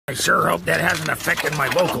I sure hope that hasn't affected my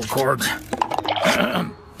vocal cords.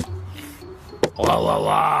 La la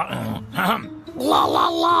la. La la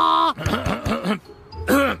la. Mr.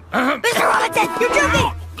 Robinson, you're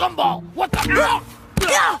joking! Gumball, what the?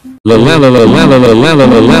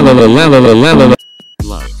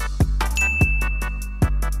 Like,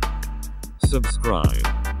 subscribe,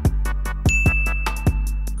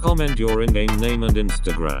 comment your in-game name and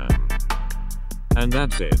Instagram, and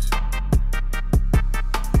that's it.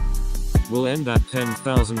 We'll end at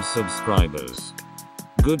 10,000 subscribers.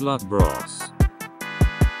 Good luck, bros.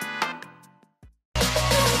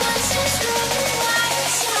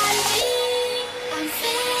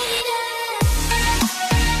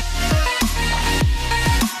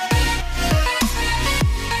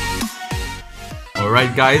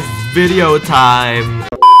 Alright guys, video time!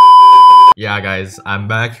 Yeah guys, I'm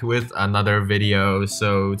back with another video.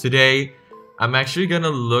 So today, I'm actually gonna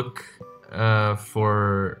look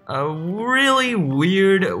for a really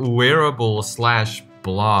weird wearable slash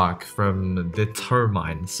block from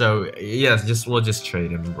Determine. So yes, we'll just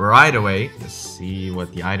trade him right away. Let's see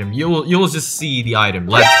what the item, you'll just see the item.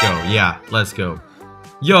 Let's go, yeah, let's go.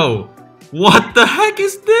 Yo, what the heck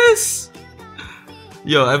is this?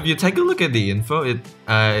 Yo, if you take a look at the info, it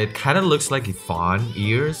kind of looks like fawn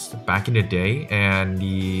ears back in the day, and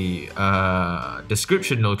the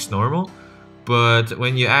description looks normal. But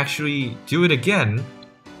when you actually do it again,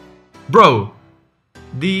 bro,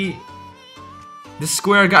 the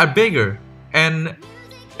square got bigger. And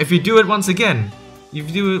if you do it once again,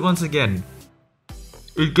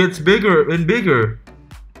 it gets bigger and bigger.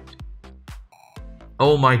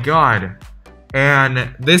 Oh my god!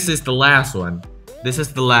 And this is the last one. This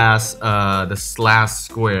is the last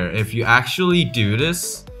square. If you actually do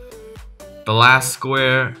this, the last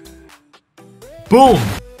square, boom!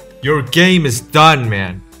 Your game is done,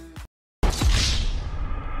 man.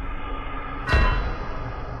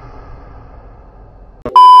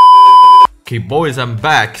 Okay, boys, I'm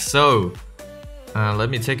back. So,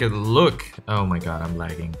 let me take a look. Oh my god, I'm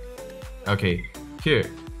lagging. Okay, here,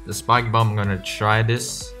 the spike bomb. I'm gonna try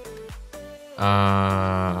this.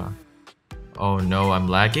 Oh no, I'm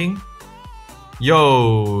lagging.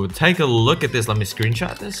 Yo, take a look at this. Let me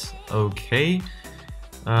screenshot this. Okay.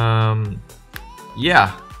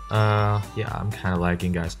 Yeah, I'm kind of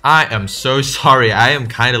lagging, guys. I am so sorry. I am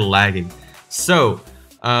kind of lagging. So,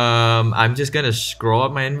 I'm just gonna scroll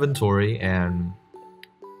up my inventory and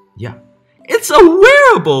yeah, it's a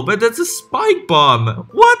wearable, but that's a spike bomb.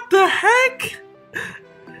 What the heck?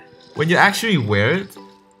 When you actually wear it,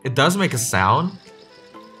 it does make a sound.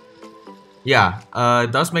 Yeah,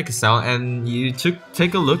 it does make a sound, and you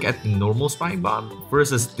take a look at the normal spike bomb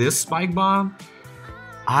versus this spike bomb.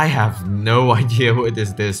 I have no idea what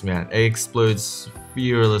is this, man. It explodes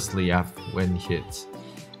fearlessly when hit.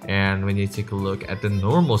 And when you take a look at the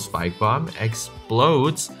normal spike bomb, it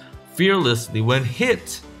explodes fearlessly when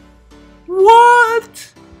hit.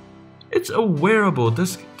 What? It's a wearable.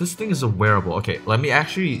 This thing is a wearable. Okay, let me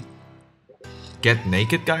actually get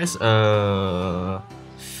naked, guys.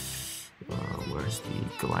 Where's the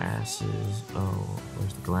glasses? Oh,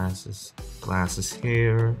 where's the glasses? Glasses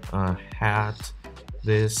here. Hat.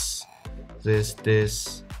 This,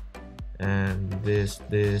 and this.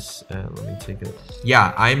 Let me take a.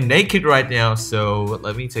 Yeah, I'm naked right now. So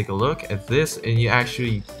let me take a look at this, and you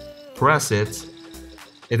actually press it.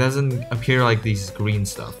 It doesn't appear like this green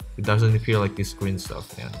stuff. It doesn't appear like this green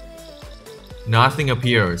stuff, man. Nothing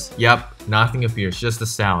appears. Yep, nothing appears. Just the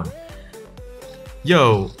sound.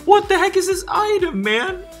 Yo, what the heck is this item,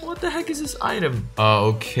 man? What the heck is this item?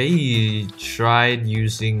 Okay, tried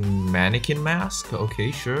using mannequin mask.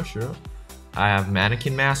 Okay, sure. I have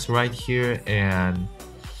mannequin mask right here, and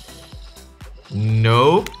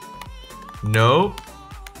nope.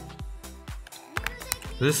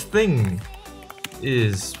 This thing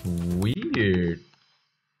is weird.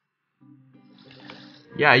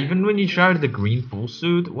 Yeah, even when you try the green full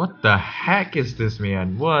suit, what the heck is this,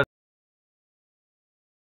 man? What?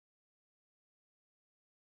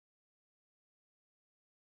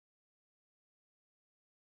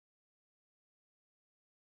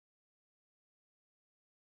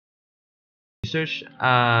 Research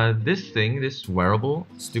this wearable,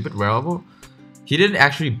 stupid wearable. He didn't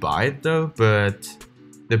actually buy it though, but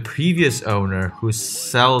the previous owner who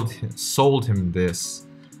sold him this,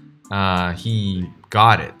 he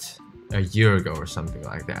got it a year ago or something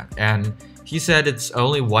like that, and he said it's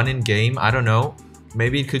only one in game. I don't know,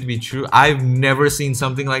 maybe it could be true. I've never seen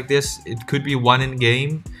something like this. It could be one in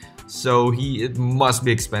game, so it must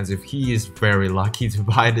be expensive. He is very lucky to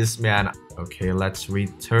buy this, man. Okay, let's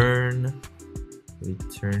return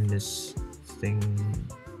this thing.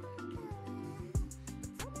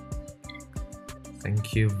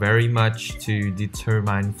 Thank you very much to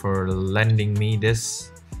Determine for lending me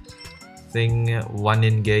this thing. One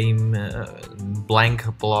in-game blank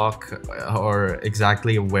block, or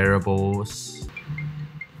exactly wearables.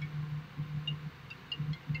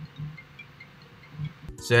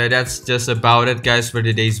 So that's just about it, guys, for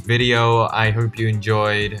today's video. I hope you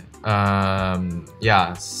enjoyed.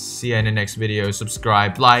 Yeah, see you in the next video.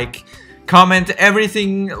 Subscribe, like, comment,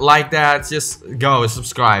 everything like that. Just go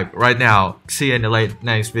subscribe right now. See you in the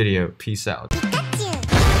next video. Peace out.